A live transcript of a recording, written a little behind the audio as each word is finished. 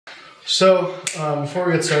So before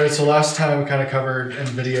we get started, so last time we kind of covered in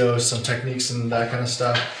video some techniques and that kind of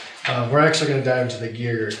stuff. We're actually going to dive into the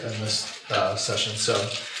gear in this session. So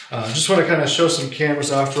just want to kind of show some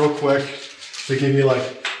cameras off real quick to give you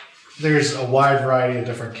there's a wide variety of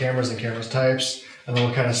different cameras and camera types, and then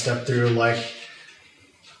we'll kind of step through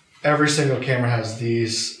every single camera has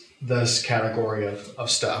this category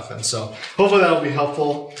of stuff, and so hopefully that'll be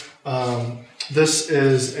helpful. This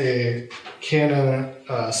is a Canon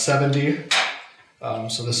 70,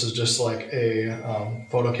 so this is just like a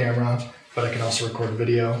photo camera, but it can also record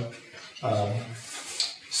video.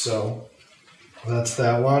 So that's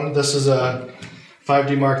that one. This is a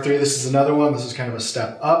 5D Mark III. This is another one. This is kind of a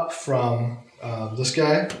step up from this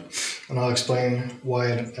guy, and I'll explain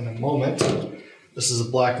why in a moment. This is a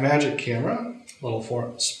Blackmagic camera,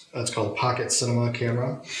 it's called a Pocket Cinema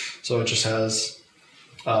camera. So it just has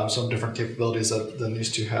some different capabilities than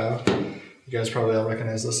these two have. You guys probably all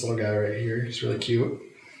recognize this little guy right here. He's really cute.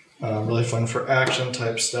 Really fun for action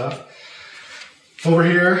type stuff. Over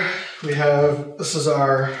here we have, this is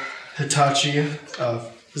our Hitachi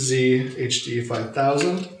Z HD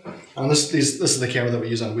 5000. This is the camera that we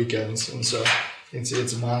use on weekends, and so you can see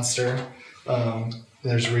it's a monster.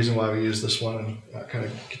 There's a reason why we use this one, and I'll kind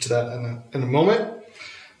of get to that in a moment.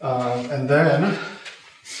 And then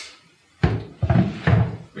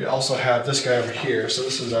we also have this guy over here. So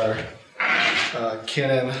this is our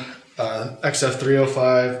Canon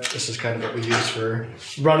XF305. This is kind of what we use for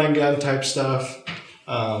run and gun type stuff.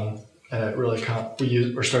 And it really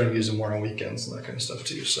we're starting to use them more on weekends and that kind of stuff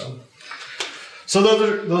too. So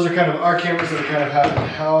those are kind of our cameras that we kind of have in the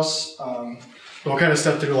house. We'll kind of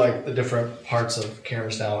step through the different parts of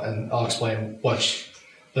cameras now, and I'll explain what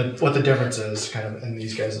the difference is kind of in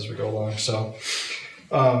these guys as we go along. So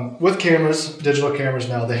with cameras, digital cameras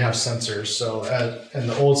now, they have sensors. So in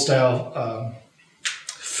the old style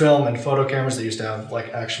film and photo cameras, they used to have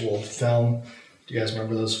actual film. Do you guys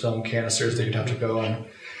remember those film canisters that you'd have to go and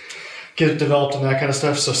get developed and that kind of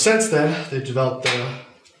stuff? So since then, they've developed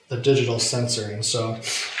the digital sensor. And so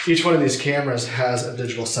each one of these cameras has a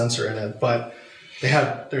digital sensor in it, but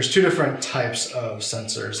there's two different types of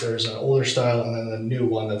sensors. There's an older style and then the new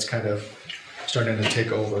one that's kind of starting to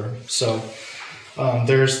take over. So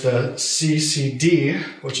there's the CCD,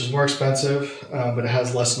 which is more expensive, but it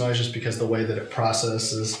has less noise just because the way that it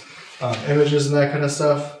processes images and that kind of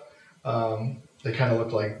stuff. They kind of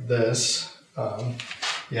look like this.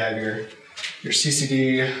 You have your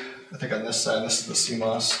CCD, I think on this side, this is the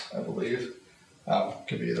CMOS, I believe.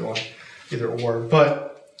 Could be either or. But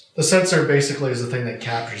the sensor basically is the thing that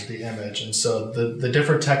captures the image, and so the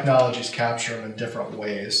different technologies capture them in different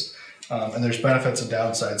ways. And there's benefits and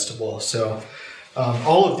downsides to both. So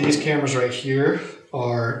all of these cameras right here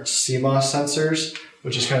are CMOS sensors,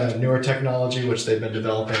 which is kind of newer technology, which they've been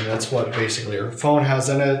developing. That's what basically your phone has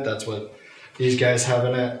in it. That's what these guys have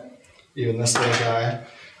in it, even this little guy.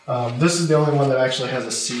 This is the only one that actually has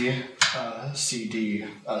a CD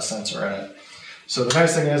sensor in it. So the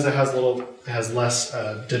nice thing is it has less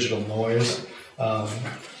digital noise.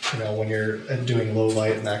 When you're doing low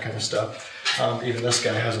light and that kind of stuff. Even this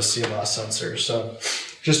guy has a CMOS sensor. So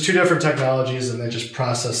just two different technologies, and they just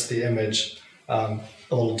process the image a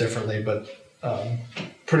little differently, but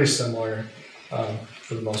pretty similar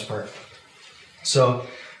for the most part. So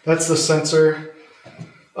that's the sensor.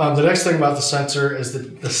 The next thing about the sensor is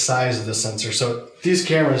the size of the sensor. So these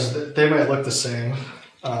cameras, they might look the same,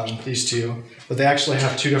 these two, but they actually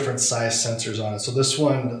have two different size sensors on it. So this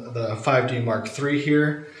one, the 5D Mark III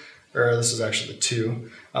here, or this is actually the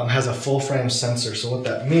 2, has a full frame sensor. So what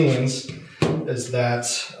that means is that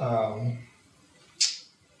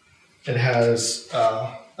it has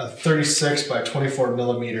a 36 by 24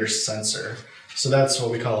 millimeter sensor. So that's what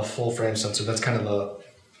we call a full frame sensor. That's kind of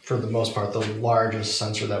for the most part, the largest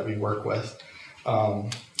sensor that we work with.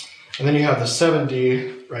 And then you have the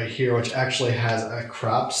 7D right here, which actually has a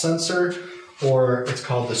crop sensor, or it's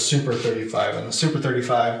called the Super 35. And the Super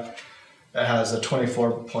 35, it has a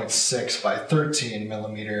 24.6 by 13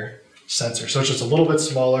 millimeter sensor. So it's just a little bit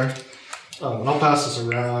smaller. And I'll pass this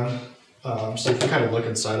around so you can kind of look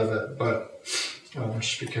inside of it, but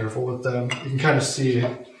just be careful with them. You can kind of see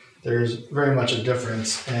there's very much a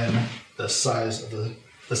difference in the size of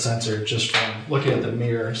the sensor just from looking at the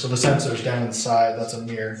mirror. So the sensor is down inside, that's a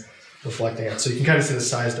mirror reflecting it. So you can kind of see the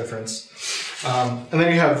size difference. And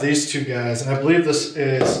then you have these two guys, and I believe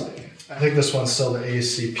I think this one's still the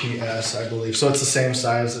ACPS, I believe. So it's the same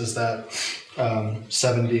size as that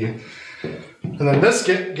 7D. And then this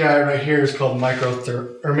guy right here is called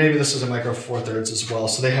or maybe this is a Micro Four Thirds as well.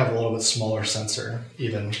 So they have a little bit smaller sensor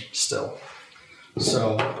even still.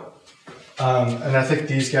 So And I think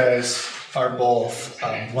these guys are both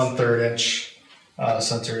 1/3 inch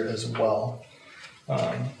sensor as well.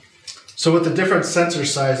 So with the different sensor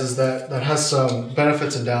sizes, that has some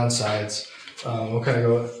benefits and downsides. We'll kind of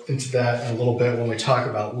go into that in a little bit when we talk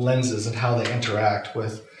about lenses and how they interact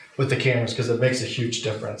with the cameras, because it makes a huge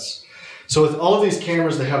difference. So with all of these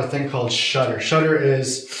cameras, they have a thing called shutter. Shutter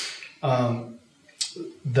is the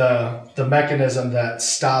mechanism that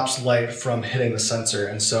stops light from hitting the sensor.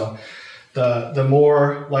 And so the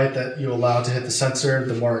more light that you allow to hit the sensor,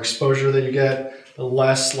 the more exposure that you get. The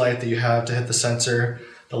less light that you have to hit the sensor,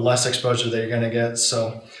 the less exposure that you're going to get.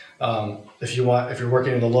 So if you're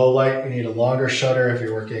working in the low light, you need a longer shutter. If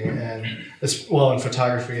you're working in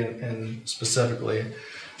photography and specifically,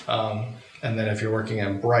 and then if you're working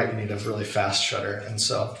in bright, you need a really fast shutter. And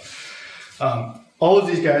so all of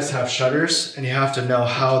these guys have shutters, and you have to know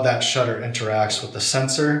how that shutter interacts with the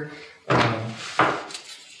sensor,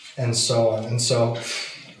 and so on. And so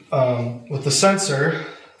with the sensor,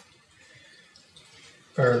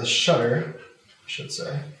 or the shutter, I should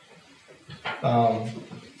say,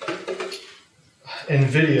 in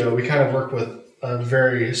video, we kind of work with a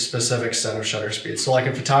very specific set of shutter speeds. So like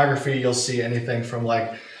in photography, you'll see anything from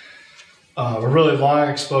like a really long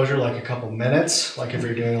exposure, like a couple minutes, like if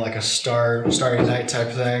you're doing like a starry night type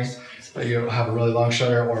thing, you have a really long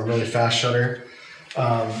shutter, or a really fast shutter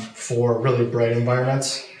for really bright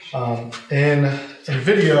environments. In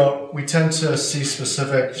video, we tend to see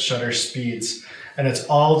specific shutter speeds, and it's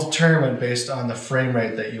all determined based on the frame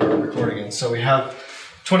rate that you are recording in. So we have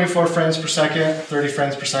 24 frames per second, 30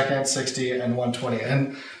 frames per second, 60, and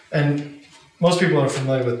 120. And most people are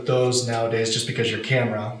familiar with those nowadays just because your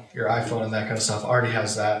camera, your iPhone and that kind of stuff already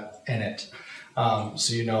has that in it.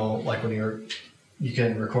 So you know, like when you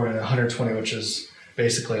can record at 120, which is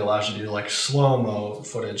basically allows you to do like slow-mo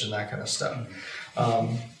footage and that kind of stuff.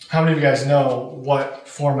 How many of you guys know what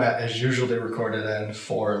format is usually recorded in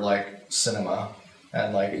for like cinema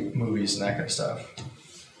and like movies and that kind of stuff?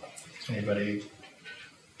 Anybody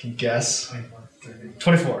can guess?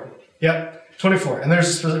 24. Yep. 24, and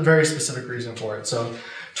there's a very specific reason for it. So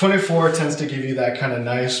 24 tends to give you that kind of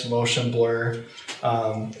nice motion blur.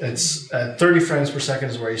 It's at 30 frames per second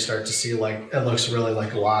is where you start to see like, it looks really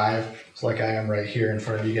like live. It's like I am right here in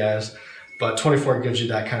front of you guys. But 24 gives you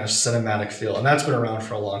that kind of cinematic feel, and that's been around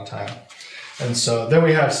for a long time. And so then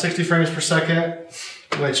we have 60 frames per second,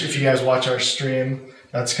 which if you guys watch our stream,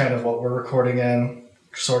 that's kind of what we're recording in,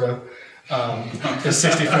 sort of. Is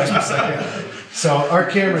 60 frames per second. So our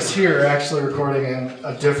cameras here are actually recording in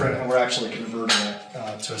a different, and we're actually converting it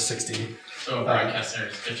to a 60. So a broadcast there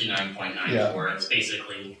is 59.94. Yeah. It's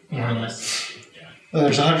basically more or less. Yeah.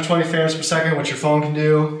 There's 120 frames per second, which your phone can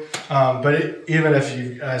do. But even if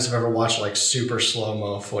you guys have ever watched like super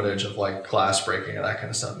slow-mo footage of like glass breaking and that kind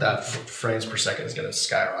of stuff, that frames per second is going to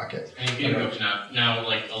skyrocket. And you can go to now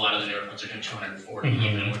like a lot of the newer ones are doing 240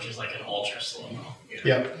 even, which is like an ultra slow-mo.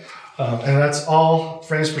 Yep. And that's all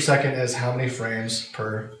frames per second is how many frames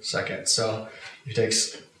per second. So you take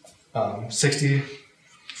 60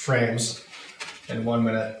 frames in 1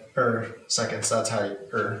 minute or seconds. That's how you,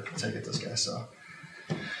 or let's get this guy. So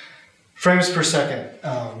frames per second.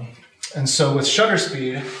 And so with shutter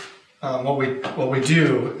speed, what we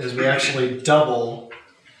do is we actually double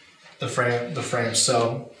the frame.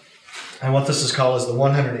 So, and what this is called is the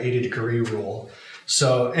 180-degree rule.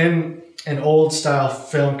 So in old style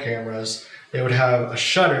film cameras, they would have a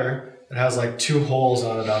shutter that has like 2 holes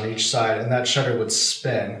on it on each side, and that shutter would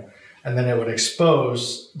spin, and then it would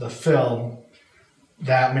expose the film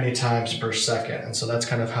that many times per second. And so that's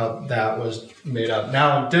kind of how that was made up.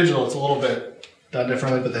 Now in digital, it's a little bit done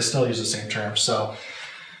differently, but they still use the same term. So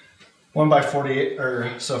 1/48,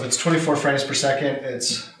 or so if it's 24 frames per second,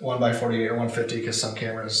 it's 1/48 or 150, because some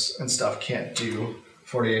cameras and stuff can't do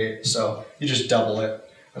 48. So you just double it.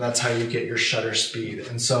 And that's how you get your shutter speed.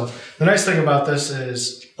 And so the nice thing about this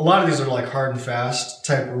is a lot of these are like hard and fast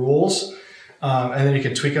type rules. And then you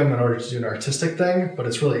can tweak them in order to do an artistic thing, but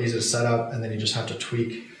it's really easy to set up, and then you just have to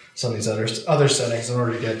tweak some of these other settings in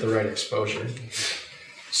order to get the right exposure.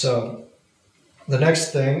 So the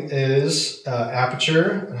next thing is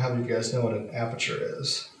aperture. And how do you guys know what an aperture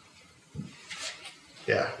is?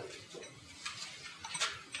 Yeah.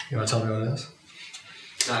 You want to tell me what it is?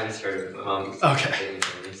 No, I just heard of okay.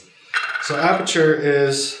 So aperture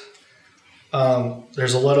is,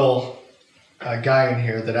 there's a little guy in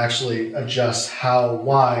here that actually adjusts how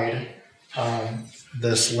wide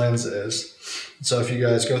this lens is. So if you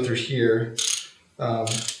guys go through here,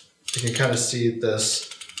 you can kind of see the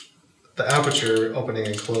aperture opening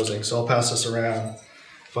and closing. So I'll pass this around,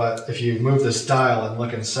 but if you move this dial and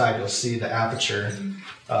look inside, you'll see the aperture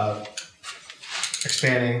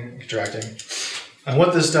expanding, contracting. And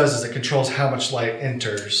what this does is it controls how much light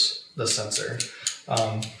enters the sensor.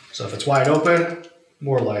 So if it's wide open,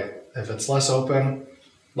 more light. If it's less open,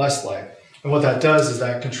 less light. And what that does is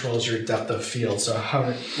that controls your depth of field. So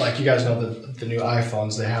how, like you guys know the new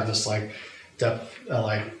iPhones, they have this like depth,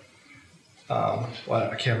 I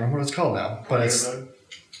can't remember what it's called now, but it's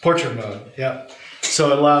portrait mode. Yep.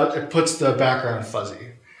 So it puts the background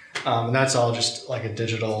fuzzy, and that's all just like a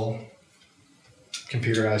digital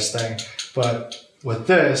computerized thing. But with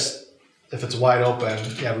this, if it's wide open,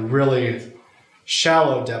 you have a really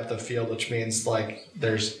shallow depth of field, which means like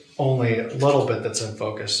there's only a little bit that's in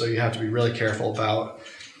focus. So you have to be really careful about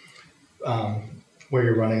where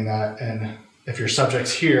you're running that. And if your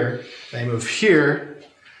subject's here, they move here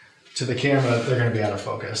to the camera, they're going to be out of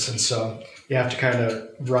focus. And so you have to kind of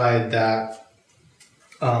ride that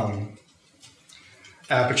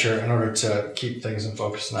aperture in order to keep things in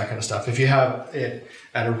focus and that kind of stuff. If you have it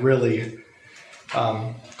at a really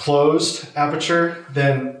closed aperture,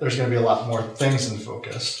 then there's going to be a lot more things in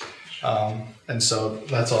focus. And so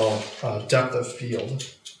that's all depth of field.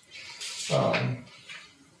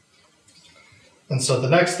 And so the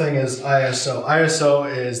next thing is ISO.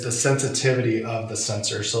 ISO is the sensitivity of the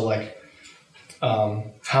sensor. So like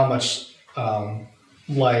how much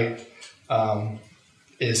light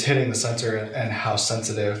is hitting the sensor and how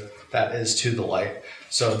sensitive that is to the light.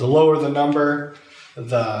 So the lower the number,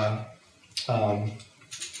 the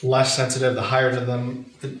less sensitive. The higher the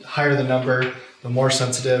number, the more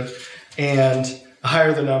sensitive. And the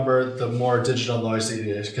higher the number, the more digital noise it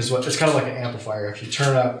is. Because it's kind of like an amplifier. If you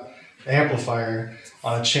turn up the amplifier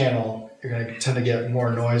on a channel, you're going to tend to get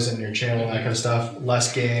more noise in your channel and that kind of stuff.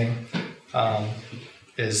 Less gain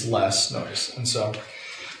is less noise. And so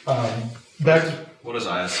back to... What does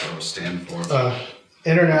ISO stand for?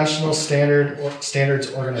 International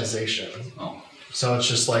Standards Organization. Oh. So it's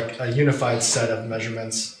just like a unified set of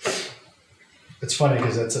measurements. It's funny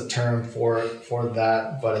because it's a term for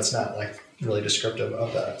that, but it's not like really descriptive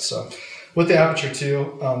of that. So with the aperture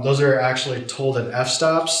too, those are actually told in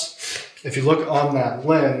f-stops. If you look on that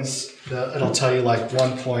lens, it'll tell you like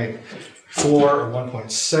 1.4 or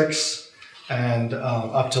 1.6 and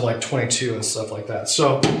up to like 22 and stuff like that.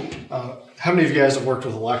 So how many of you guys have worked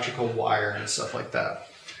with electrical wire and stuff like that?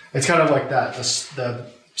 It's kind of like that. The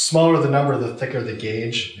smaller the number, the thicker the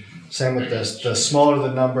gauge. Same with this. The smaller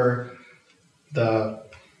the number, the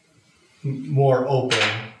more open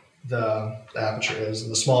the aperture is.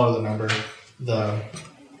 And the smaller the number, the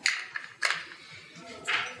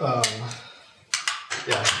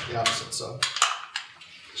opposite.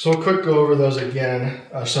 So a quick go over those again.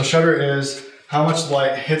 So shutter is how much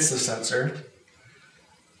light hits the sensor.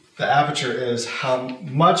 The aperture is how long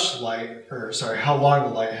the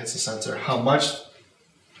light hits the sensor. How much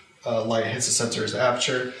light hits the sensor is the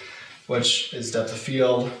aperture, which is depth of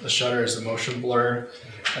field. The shutter is the motion blur,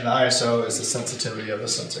 and the ISO is the sensitivity of the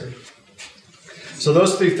sensor. So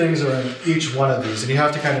those three things are in each one of these, and you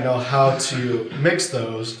have to kind of know how to mix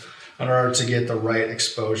those in order to get the right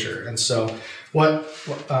exposure. And so like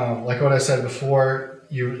what I said before,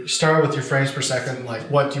 you start with your frames per second, like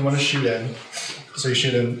what do you want to shoot in? So you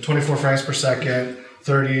shoot in 24 frames per second,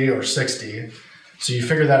 30 or 60. So you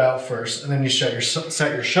figure that out first, and then you set your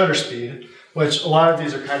shutter speed, which a lot of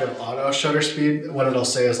these are kind of auto shutter speed. What it'll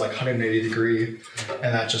say is like 180 degree,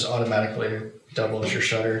 and that just automatically doubles your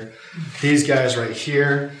shutter. These guys right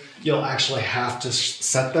here, you'll actually have to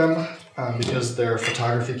set them because they're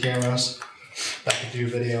photography cameras that can do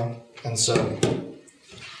video. And so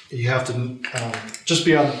you have to just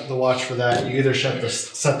be on the watch for that. You either set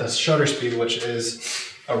the shutter speed, which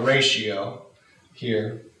is a ratio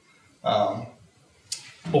here,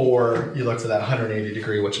 or you look for that 180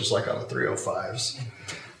 degree, which is like on the 305s.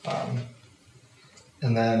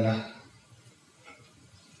 And then,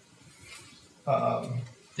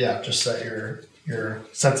 just set your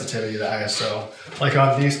sensitivity to ISO. Like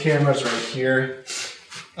on these cameras right here,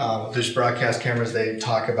 these broadcast cameras, they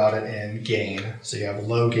talk about it in gain. So you have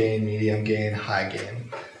low gain, medium gain, high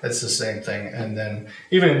gain. It's the same thing. And then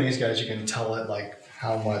even in these guys, you can tell it like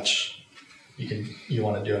how much you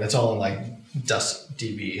want to do. And it's all in like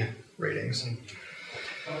dB ratings.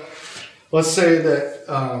 Let's say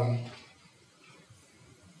that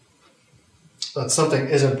something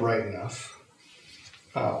isn't bright enough.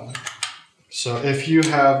 So if you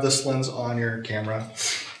have this lens on your camera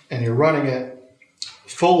and you're running it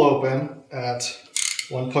full open at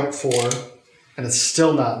 1.4 and it's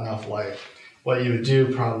still not enough light, what you would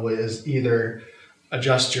do probably is either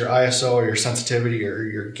adjust your ISO or your sensitivity or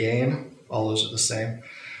your gain. All those are the same.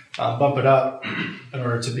 Bump it up in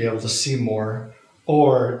order to be able to see more,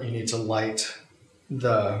 or you need to light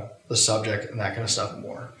the subject and that kind of stuff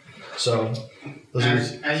more. So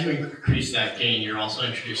as you increase that gain, you're also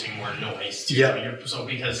introducing more noise too. Yeah. So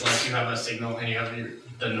because like you have a signal and you have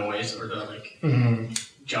the noise or the like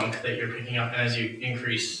junk that you're picking up, and as you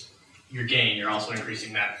increase your gain, you're also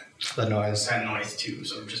increasing the noise. That noise too.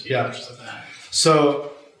 So just be conscious of that.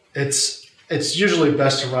 So it's usually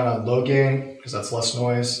best to run on low gain because that's less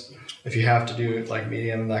noise. If you have to do like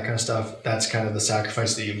medium and that kind of stuff, that's kind of the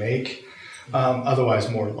sacrifice that you make. Otherwise,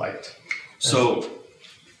 more light. So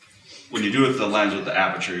when you do it with the lens with the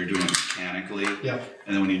aperture, you're doing it mechanically. Yep.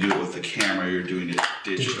 And then when you do it with the camera, you're doing it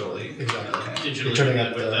digitally. Exactly. Okay. Digitally You're turning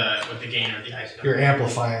up with the gain or the ISO. You're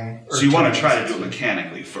amplifying. So you want to try to do it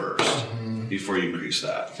mechanically first before you increase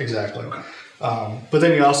that. Exactly. Okay. But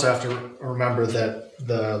then you also have to remember that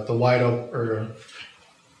the wider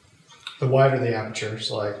the aperture,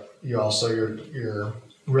 so like you're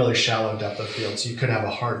really shallow depth of field, so you could have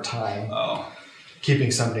a hard time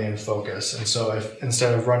keeping somebody in focus. And so if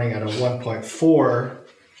instead of running at a 1.4,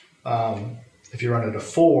 if you run at a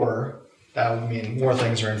 4, that would mean more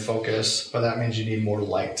things are in focus, but that means you need more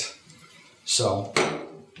light. So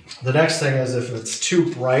the next thing is if it's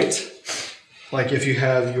too bright, like if you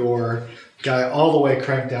have your guy all the way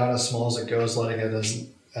cranked down as small as it goes, letting it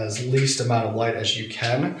as least amount of light as you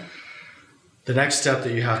can, the next step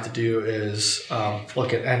that you have to do is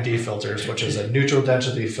look at ND filters, which is a neutral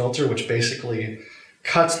density filter, which basically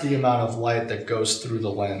cuts the amount of light that goes through the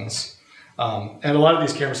lens. And a lot of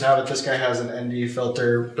these cameras have it. This guy has an ND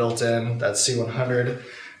filter built in. That C100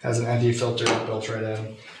 has an ND filter built right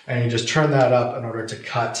in. And you just turn that up in order to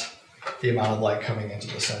cut the amount of light coming into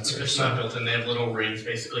the sensor. It's not built in. They have little rings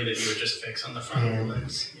basically that you would just fix on the front of the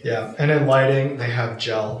lens. Yeah, and in lighting, they have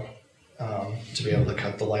gel to be able to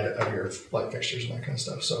cut the light out of your light fixtures and that kind of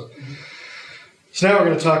stuff. So now we're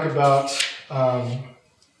going to talk about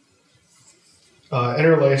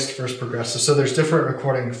interlaced versus progressive. So there's different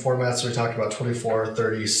recording formats. We talked about 24,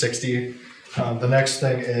 30, 60. The next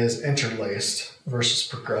thing is interlaced versus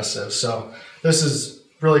progressive. So this is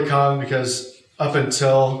really common because up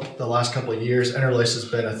until the last couple of years, interlace has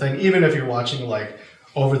been a thing. Even if you're watching like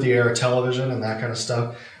over-the-air television and that kind of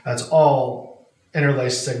stuff, that's all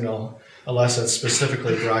interlaced signal unless it's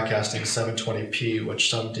specifically broadcasting 720p,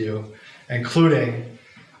 which some do, including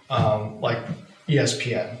like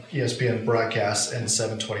ESPN. ESPN broadcasts in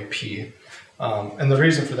 720p. And the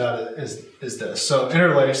reason for that is this. So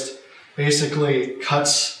interlaced basically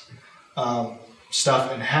cuts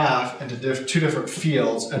stuff in half into two different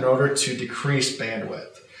fields in order to decrease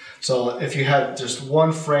bandwidth. So if you had just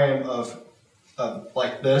one frame of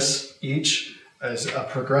like this each as a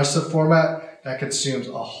progressive format, that consumes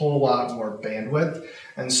a whole lot more bandwidth.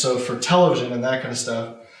 And so for television and that kind of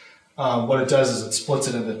stuff, what it does is it splits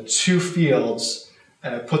it into two fields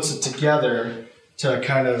and it puts it together to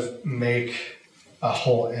kind of make a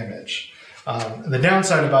whole image. The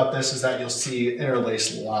downside about this is that you'll see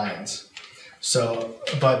interlaced lines. So,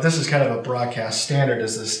 but this is kind of a broadcast standard,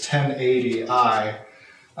 is this 1080i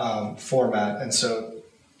format. And so,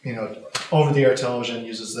 you know, over-the-air television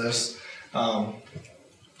uses this,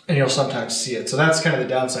 and you'll sometimes see it. So that's kind of the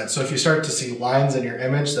downside. So if you start to see lines in your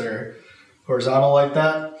image that are horizontal like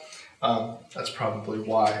that, that's probably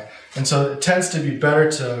why. And so it tends to be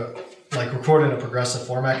better to like record in a progressive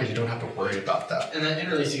format because you don't have to worry about that. And that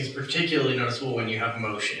interlacing is particularly noticeable when you have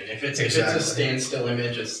motion. If it's Exactly. a standstill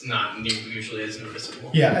image, it's not usually as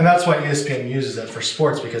noticeable. Yeah, and that's why ESPN uses it for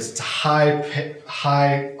sports, because it's a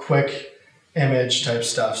high, quick image type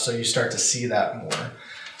stuff. So you start to see that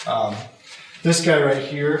more. This guy right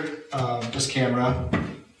here, this camera,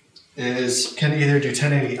 can either do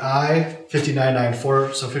 1080i,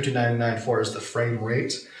 5994, so 5994 is the frame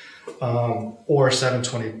rate, or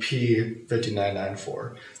 720p,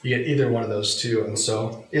 5994. You get either one of those two, and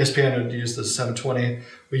so ESPN would use the 720.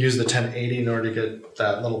 We use the 1080 in order to get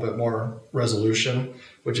that little bit more resolution,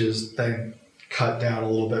 which is then cut down a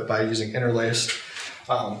little bit by using interlaced.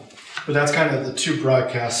 But that's kind of the two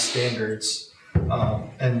broadcast standards.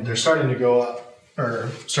 And they're starting to go up, or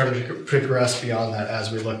starting to progress beyond that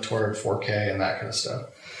as we look toward 4K and that kind of stuff.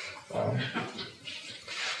 So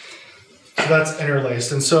that's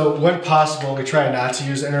interlaced. And so when possible, we try not to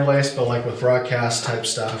use interlaced, but like with broadcast type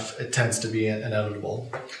stuff, it tends to be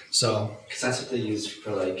inevitable. So, because that's what they use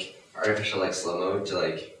for like artificial like slow-mo to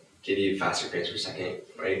like give you faster frames per second,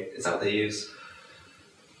 right? Is that what they use?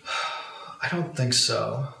 I don't think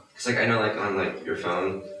so. Because like I know like on like your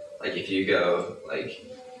phone, like if you go like,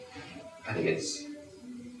 I think it's,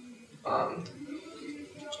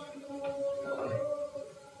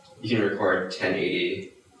 you can record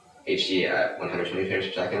 1080 HD at 120 frames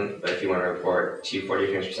per second, but if you want to record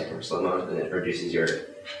 240 frames per second for slow mo, then it reduces it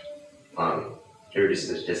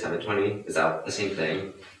to 720. Is that the same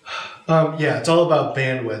thing? Yeah, it's all about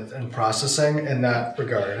bandwidth and processing in that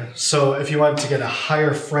regard. So if you want to get a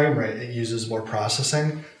higher frame rate, it uses more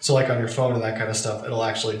processing. So like on your phone and that kind of stuff, it'll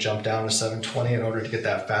actually jump down to 720 in order to get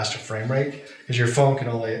that faster frame rate, because your phone can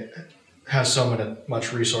only has so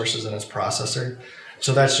much resources in its processor.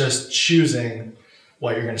 So that's just choosing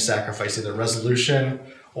what you're going to sacrifice, either resolution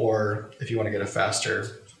or if you want to get a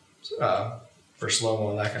faster for slow-mo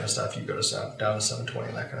and that kind of stuff, you go to down to 720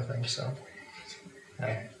 and that kind of thing. So,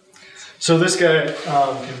 yeah. So this guy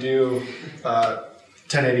can do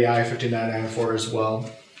 1080i 5994 as well,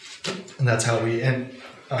 and that's how we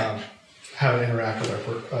how to interact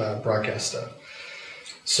with our broadcast stuff.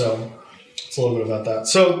 So it's a little bit about that.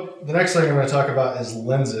 So the next thing I'm going to talk about is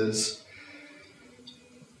lenses.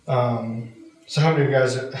 So how many of you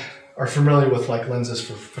guys are familiar with like lenses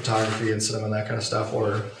for photography and cinema and that kind of stuff,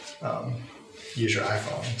 or use your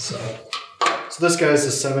iPhone? So this guy's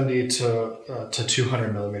a 70 to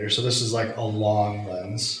 200 millimeters. So this is like a long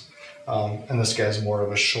lens, and this guy's more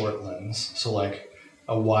of a short lens. So like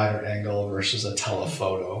a wider angle versus a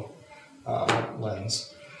telephoto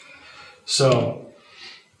lens. So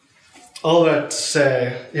all that to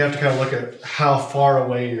say, you have to kind of look at how far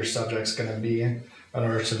away your subject's going to be in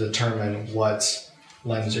order to determine what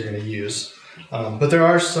lens you're going to use. But there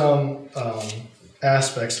are some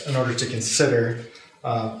aspects in order to consider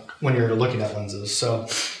when you're looking at lenses. So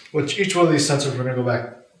with each one of these sensors, we're going to go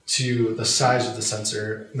back to the size of the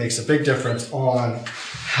sensor. It makes a big difference on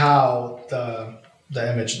how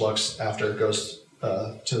the image looks after it goes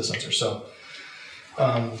to the sensor. So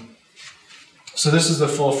this is the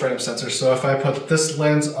full frame sensor. So if I put this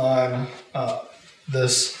lens on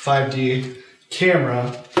this 5D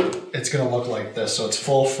camera, it's going to look like this. So it's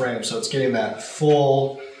full frame. So it's getting that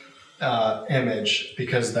full image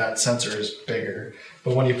because that sensor is bigger.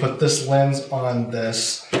 But when you put this lens on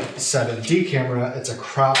this 7D camera, it's a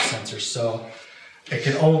crop sensor. So it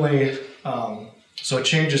can only, so it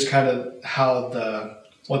changes kind of how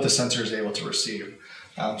what the sensor is able to receive.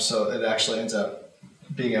 So it actually ends up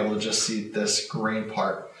being able to just see this green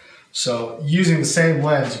part. So using the same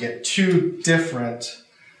lens, you get two different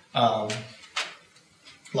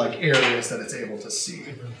like areas that it's able to see.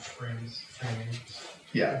 Different frames.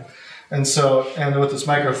 Yeah. And so, and with this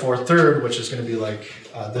Micro Four Third, which is going to be like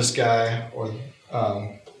this guy or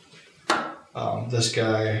this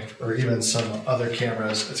guy, or even some other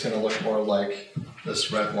cameras, it's going to look more like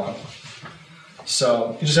this red one.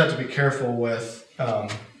 So you just have to be careful with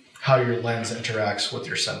how your lens interacts with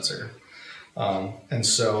your sensor. And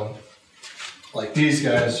so like these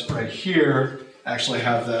guys right here actually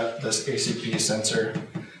have this ACP sensor.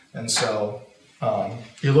 And so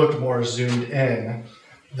you look more zoomed in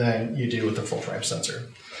than you do with the full frame sensor.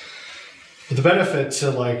 But the benefit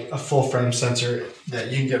to like a full frame sensor that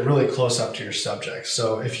you can get really close up to your subject.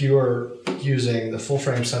 So if you are using the full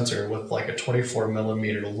frame sensor with like a 24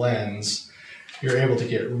 millimeter lens, you're able to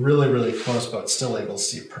get really, really close, but still able to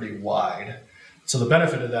see pretty wide. So the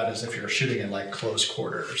benefit of that is if you're shooting in like close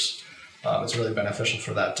quarters, it's really beneficial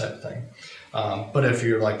for that type of thing. But if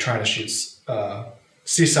you're like trying to shoot,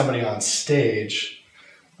 see somebody on stage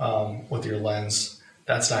with your lens,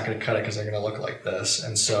 that's not going to cut it because they're going to look like this.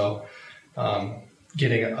 And so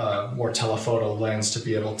getting a more telephoto lens to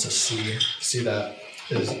be able to see that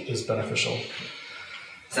is beneficial.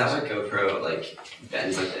 Is that why GoPro like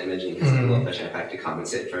bends like the image and gives a little vision effect to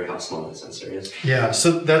compensate for how small the sensor is? Yeah,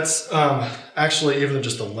 so that's actually even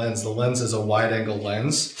just the lens. The lens is a wide angle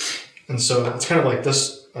lens. And so it's kind of like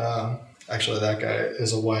this, actually that guy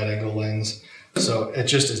is a wide angle lens. So it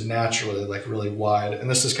just is naturally like really wide. And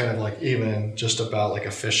this is kind of like even just about like a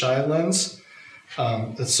fisheye lens.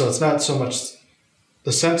 So it's not so much,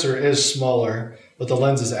 the sensor is smaller, but the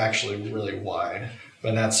lens is actually really wide.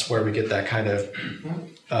 And that's where we get that kind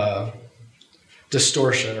of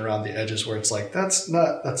distortion around the edges where it's like, that's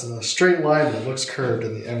a straight line and it looks curved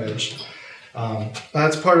in the image.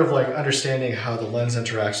 That's part of like understanding how the lens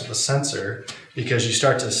interacts with the sensor, because you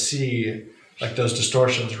start to see like those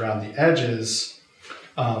distortions around the edges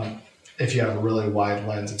if you have a really wide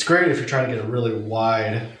lens. It's great if you're trying to get a really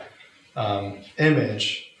wide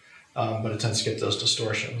image, but it tends to get those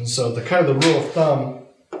distortions. And so the kind of the rule of thumb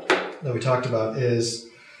that we talked about is,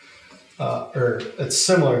 or it's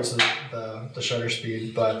similar to the shutter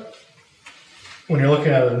speed, but when you're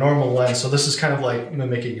looking at a normal lens, so this is kind of like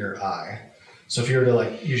mimicking your eye. So if you were to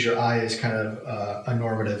like use your eye as kind of a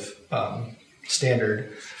normative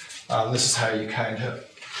standard, this is how you kind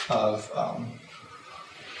of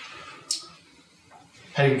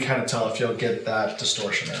how you can kind of tell if you'll get that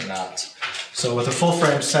distortion or not. So with a full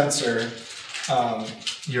frame sensor,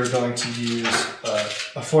 you're going to use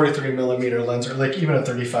a 43 millimeter lens, or like even a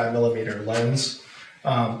 35 millimeter lens,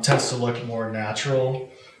 tends to look more natural,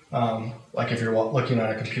 like if you're looking on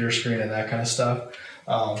a computer screen and that kind of stuff.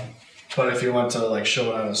 But if you want to like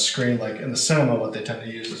show it on a screen, like in the cinema, what they tend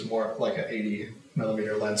to use is more like an 80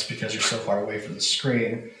 millimeter lens, because you're so far away from the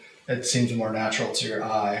screen. It seems more natural to your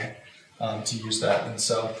eye to use that. And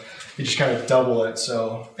so you just kind of double it.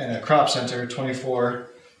 So in a crop center, 24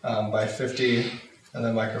 by 50, and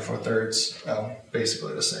then micro four thirds,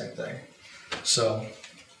 basically the same thing. So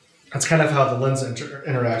that's kind of how the lens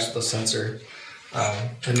interacts with the sensor.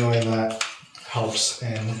 And knowing that helps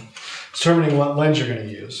in determining what lens you're going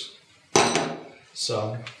to use.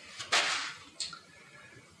 So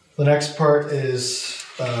the next part is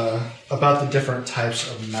about the different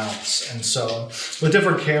types of mounts. And so with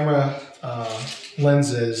different camera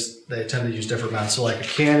lenses, they tend to use different mounts. So like a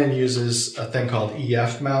Canon uses a thing called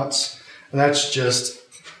EF mounts, and that's just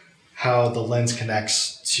how the lens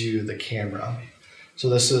connects to the camera. So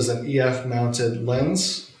this is an EF mounted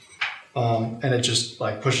lens, and it just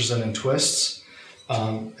like pushes in and twists.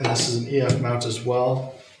 And this is an EF mount as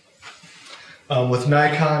well. With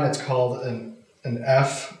Nikon, it's called an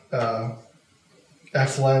F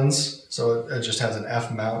lens, so it just has an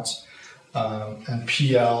F mount. And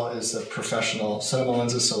PL is the professional cinema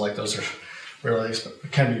lenses, so like those are really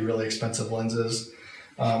can be really expensive lenses.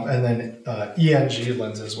 And then ENG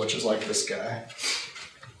lenses, which is like this guy.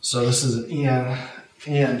 So this is an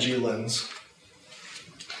ENG lens.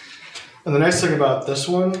 And the nice thing about this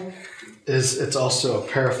one is it's also a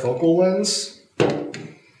parafocal lens.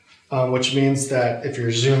 Which means that if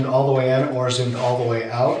you're zoomed all the way in or zoomed all the way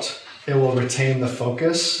out, it will retain the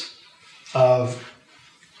focus of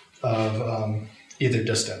either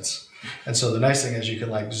distance. And so the nice thing is you can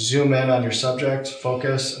like zoom in on your subject,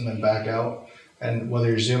 focus, and then back out. And whether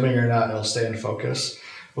you're zooming or not, it'll stay in focus.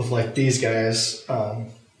 With like these guys,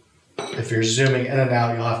 if you're zooming in and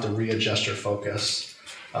out, you'll have to readjust your focus,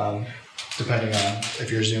 depending on if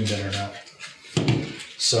you're zoomed in or not.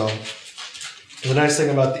 So the nice thing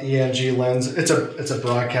about the ENG lens, it's a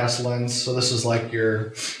broadcast lens. So this is like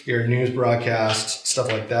your news broadcast,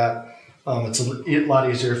 stuff like that. It's a lot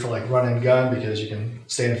easier for like run and gun because you can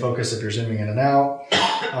stay in focus if you're zooming in and out.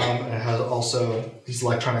 And it has also these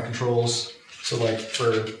electronic controls. So like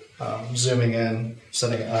for zooming in,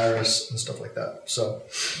 setting iris and stuff like that. So,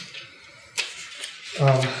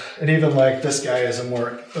 and even like this guy is a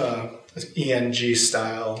more ENG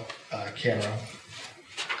style camera.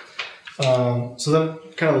 So then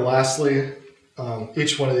kind of lastly,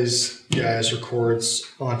 each one of these guys records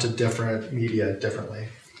onto different media differently.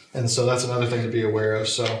 And so that's another thing to be aware of.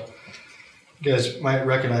 So you guys might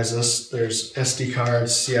recognize this. There's SD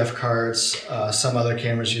cards, CF cards. Some other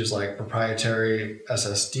cameras use like proprietary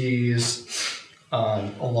SSDs,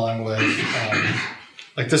 along with,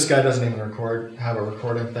 like this guy doesn't even have a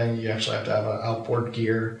recording thing. You actually have to have an outboard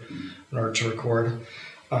gear in order to record.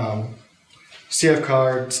 CF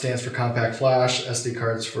card stands for compact flash. SD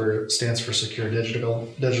cards stands for secure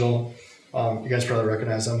digital. You guys probably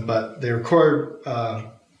recognize them, but they record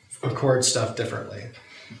stuff differently.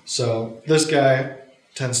 So this guy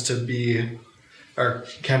tends to be, or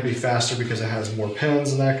can be faster because it has more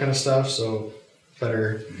pins and that kind of stuff. So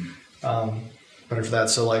better for that.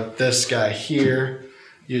 So like this guy here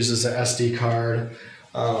uses an SD card.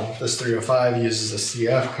 This 305 uses a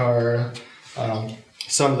CF card.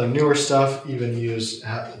 Some of the newer stuff even use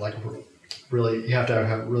like really, you have to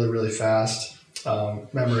have really fast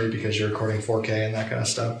memory because you're recording 4K and that kind of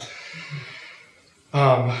stuff.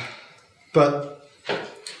 But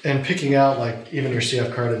in picking out like even your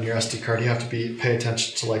CF card and your SD card, you have to pay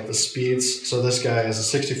attention to like the speeds. So this guy is a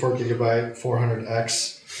 64 gigabyte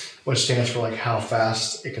 400X, which stands for like how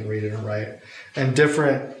fast it can read and write. And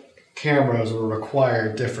different cameras will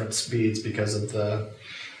require different speeds because of the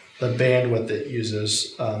bandwidth it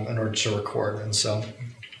uses in order to record. And so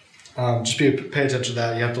just pay attention to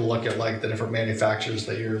that. You have to look at like the different manufacturers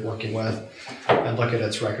that you're working with and look at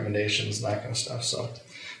its recommendations and that kind of stuff. So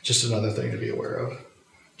just another thing to be aware of,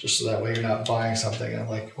 just so that way you're not buying something and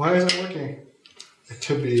like, why isn't it working? It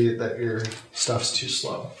could be that your stuff's too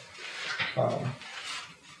slow.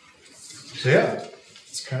 So yeah,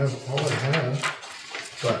 it's kind of all I have.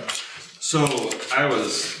 But So I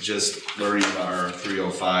was just learning about our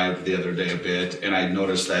 305 the other day a bit, and I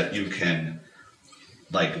noticed that you can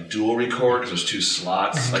like dual record because there's two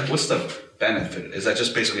slots. Like, what's the benefit? Is that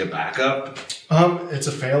just basically a backup? It's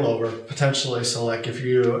a failover potentially. So like if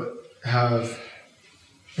you have,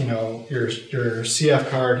 your CF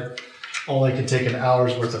card only can take an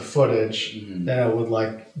hour's worth of footage, Mhm. then it would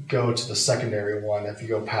like go to the secondary one if you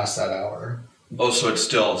go past that hour. Oh, so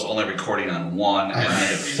it's only recording on one, and I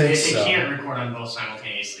then think it so. can't record on both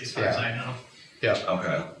simultaneously, as far as I know.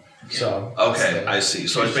 okay, So okay, I see.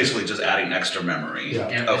 So it's basically just adding extra memory. Yeah.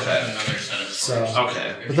 Yeah, Okay. it's another set of So- storage.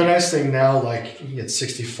 Okay. but the nice thing now, like you can get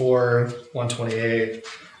 64, 128.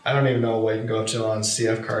 I don't even know what you can go up to on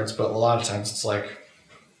CF cards, but a lot of times it's like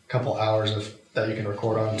a couple hours of that you can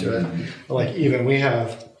record onto it. But like even we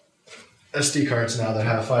have SD cards now that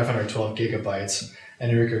have 512 gigabytes,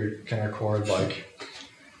 and you can record like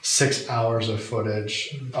 6 hours of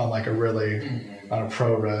footage on like a really on a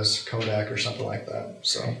ProRes codec or something like that.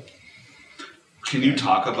 So Can you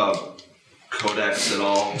talk about codecs at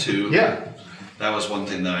all too? yeah, That was one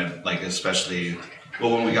thing that I like, especially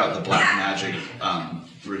when we got the Blackmagic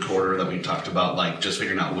recorder that we talked about, like just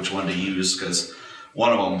figuring out which one to use because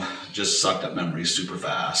one of them just sucked up memory super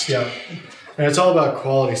fast. yeah, and it's all about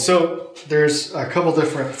quality. So there's a couple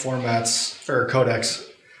different formats or codecs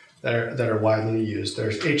that are widely used.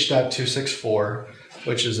 There's H.264,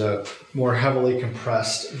 which is a more heavily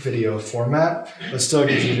compressed video format, but still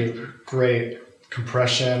gives you great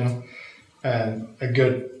compression and a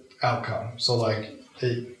good outcome. So like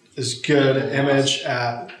it is good image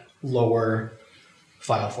at lower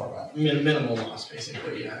file format. Minimal loss,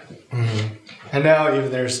 basically, yeah. And now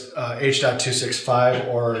even there's H.265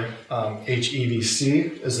 or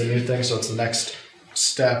HEVC is the new thing. So it's the next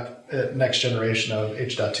step, next generation of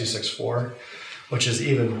H.264, which is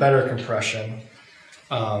even better compression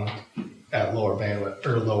at lower bandwidth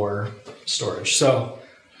or lower storage. So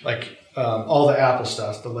like all the Apple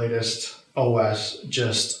stuff, the latest OS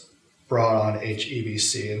just brought on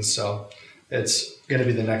HEVC, and so it's going to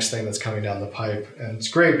be the next thing that's coming down the pipe. And it's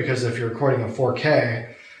great because if you're recording in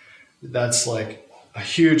 4K, that's like a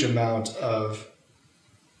huge amount of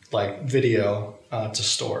like video to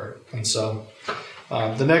store. And so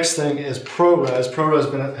the next thing is ProRes.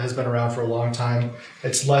 ProRes has been around for a long time.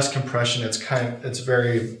 It's less compression. It's kind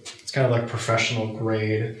of like professional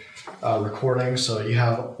grade recording. So you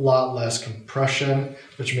have a lot less compression,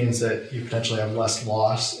 which means that you potentially have less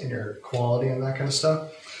loss in your quality and that kind of stuff.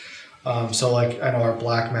 So like I know our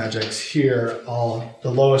Blackmagics here,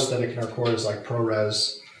 the lowest that it can record is like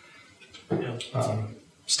ProRes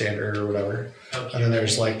standard or whatever. Okay. And then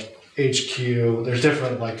there's like HQ. There's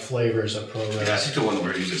different like flavors of ProRes. Yeah, I think the one that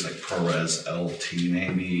we're using is like ProRes LT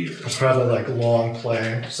maybe. It's probably like long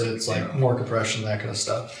play, so it's like more compression, that kind of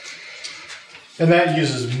stuff. And that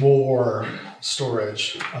uses more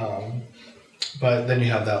storage, but then you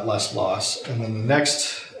have that less loss. And then the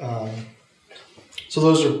next, so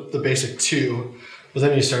those are the basic two, but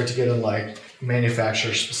then you start to get in like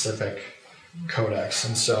manufacturer specific codecs.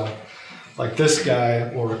 And so like this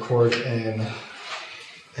guy will record in,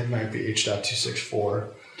 it might be H.264,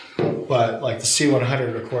 but like the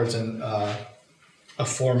C100 records in a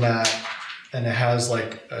format, and it has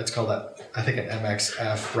like, it's called I think an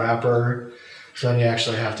MXF wrapper. So then you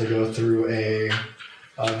actually have to go through a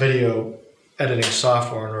video editing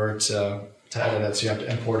software in order to edit it. So you have to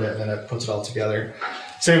import it, and then it puts it all together.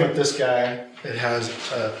 Same with this guy. It has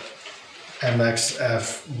a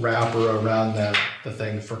MXF wrapper around the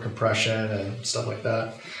thing for compression and stuff like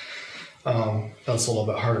that. That's a little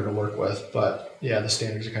bit harder to work with, but yeah, the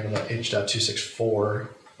standards are kind of like H.264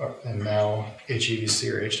 and now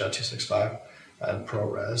HEVC or H.265 and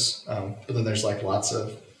ProRes. But then there's like lots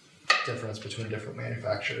of difference between different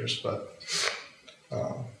manufacturers, but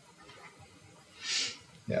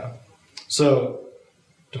yeah. So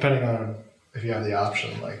depending on if you have the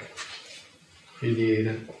option, like if you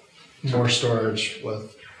need more storage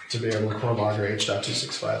to be able to record longer,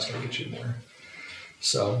 H.265 is going to get you more.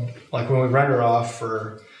 So like when we render off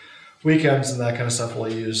for weekends and that kind of stuff,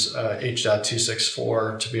 we'll use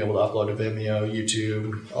H.264 to be able to upload to Vimeo,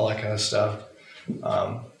 YouTube, all that kind of stuff.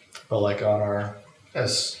 But like on our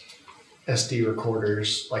SD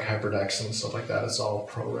recorders, like HyperDecks and stuff like that, it's all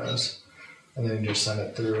ProRes. And then you just send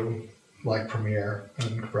it through like Premiere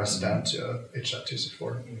and compress it down to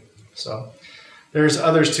H.264. So there's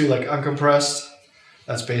others too, like uncompressed.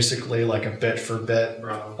 That's basically like a bit for bit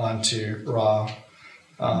onto raw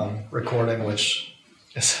recording, which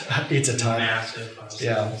eats a ton. Massive.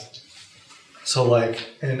 Yeah. So like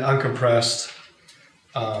in uncompressed,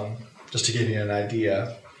 just to give you an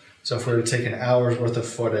idea, so if we were to take an hour's worth of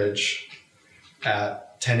footage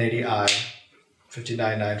at 1080i,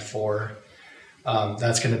 5994,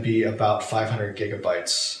 that's going to be about 500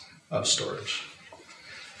 gigabytes of storage.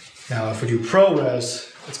 Now, if we do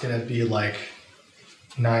ProRes, it's going to be like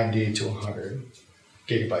 90 to 100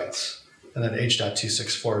 gigabytes. And then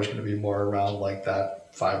H.264 is going to be more around like that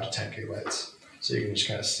 5 to 10 gigabytes. So you can just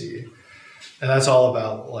kind of see. And that's all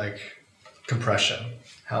about like compression,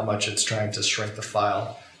 how much it's trying to shrink the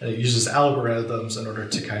file. And it uses algorithms in order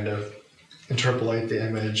to kind of interpolate the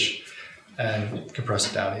image and compress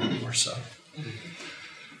it down even more so.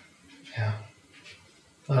 Yeah.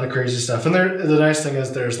 A lot of crazy stuff. And the nice thing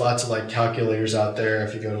is there's lots of like calculators out there.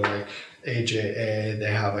 If you go to like AJA,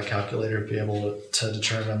 they have a calculator to be able to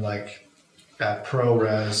determine like at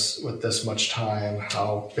ProRes with this much time,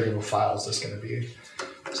 how big of a file is this going to be.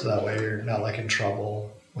 So that way you're not like in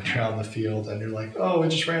trouble when you're out in the field and you're like, oh, we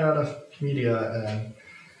just ran out of media and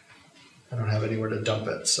I don't have anywhere to dump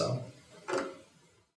it. So